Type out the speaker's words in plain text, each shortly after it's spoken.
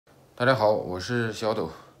大家好，我是小斗，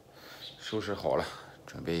收拾好了，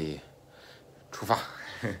准备出发。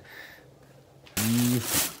衣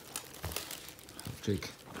服，这个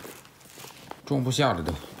装不下了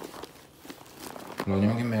都。老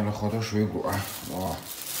娘给买了好多水果，哇，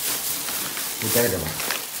都带着吧。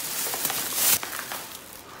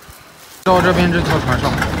到这边这条船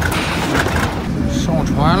上，上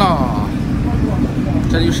船了。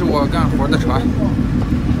这就是我干活的船。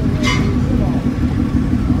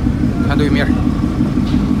 看对面，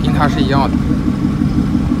跟它是一样的。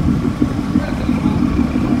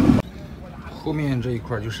后面这一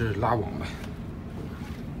块就是拉网了，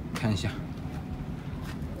看一下，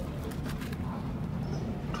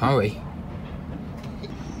船尾。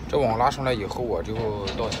这网拉上来以后，我就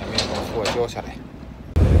到前面把货交下来。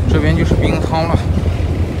这边就是冰仓了。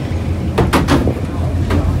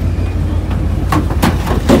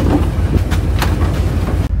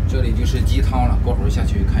 这里就是鸡汤了，过会儿下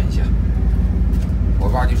去看一下。我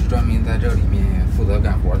爸就是专门在这里面负责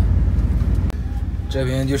干活的。这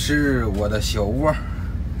边就是我的小窝，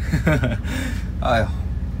哎呦，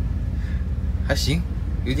还行，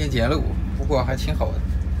有点简陋，不过还挺好的，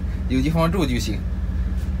有地方住就行。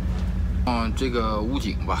这个屋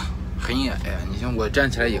顶吧，很矮呀，你像我站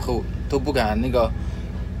起来以后都不敢那个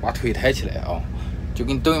把腿抬起来啊，就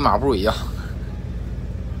跟蹬马步一样。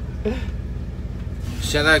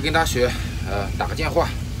现在跟他学，打个电话，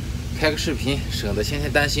开个视频，省得天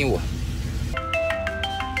天担心我。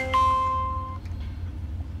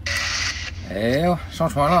哎呦，上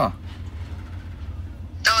船了。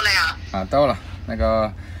到了呀。啊，到了。那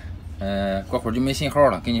个，过会儿就没信号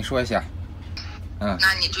了，跟你说一下。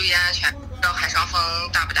那你注意安全。知道海上风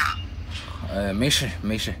大不大？没事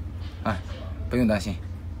没事，啊，不用担心。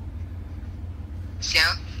行。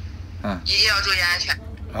一定要注意安全。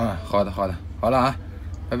好的好的，好了啊。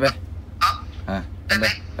 拜拜。好。拜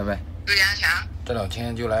拜拜拜。注意安全啊！这2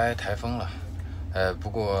天就来台风了，不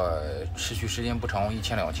过持续时间不长，1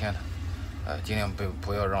天2天的，尽量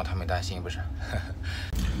不要让他们担心，不是。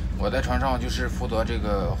我在船上就是负责这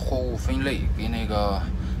个货物分类跟那个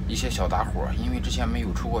一些小杂活，因为之前没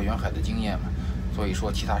有出过远海的经验嘛，所以说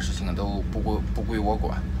其他事情都不归我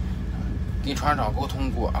管。跟船长沟通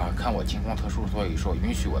过啊，看我情况特殊，所以说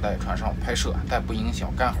允许我在船上拍摄，在不影响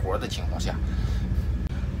干活的情况下。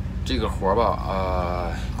 这个活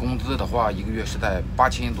吧，工资的话1个月是在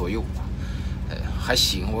8000左右，还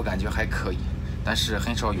行，我感觉还可以，但是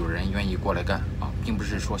很少有人愿意过来干啊，并不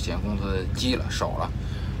是说嫌工资低了少了，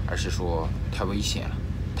而是说太危险了，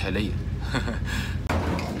太累了。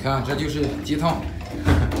你看，这就是鸡汤，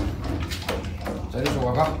这就是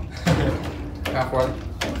我爸干活的。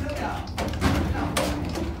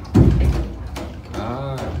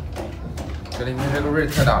啊，这里面这个味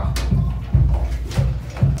太大了。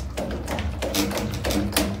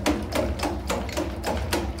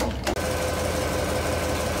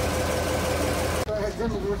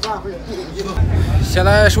 现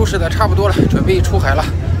在收拾的差不多了，准备出海了，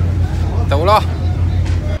走了。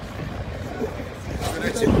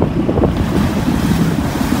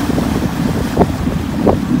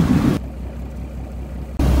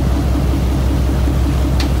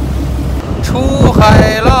出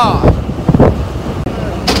海了！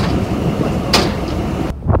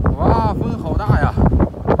哇，风好大呀！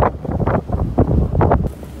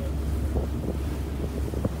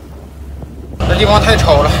 这地方太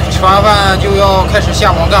吵了，吃完饭就要开始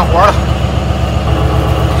下网干活了。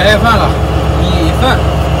开饭了，米饭，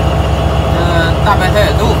大白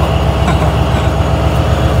菜豆腐，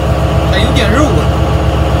还有点肉啊。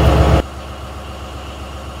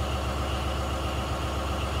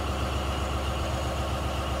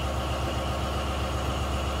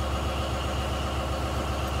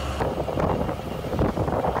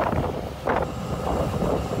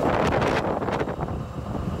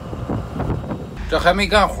这还没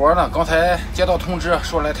干活呢，刚才接到通知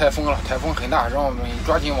说来台风了，台风很大，让我们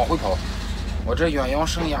抓紧往回跑。我这远洋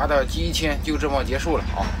生涯的第1天就这么结束了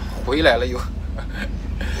啊，回来了又。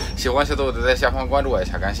喜欢小豆的在下方关注我一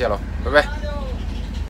下，感谢了，拜拜。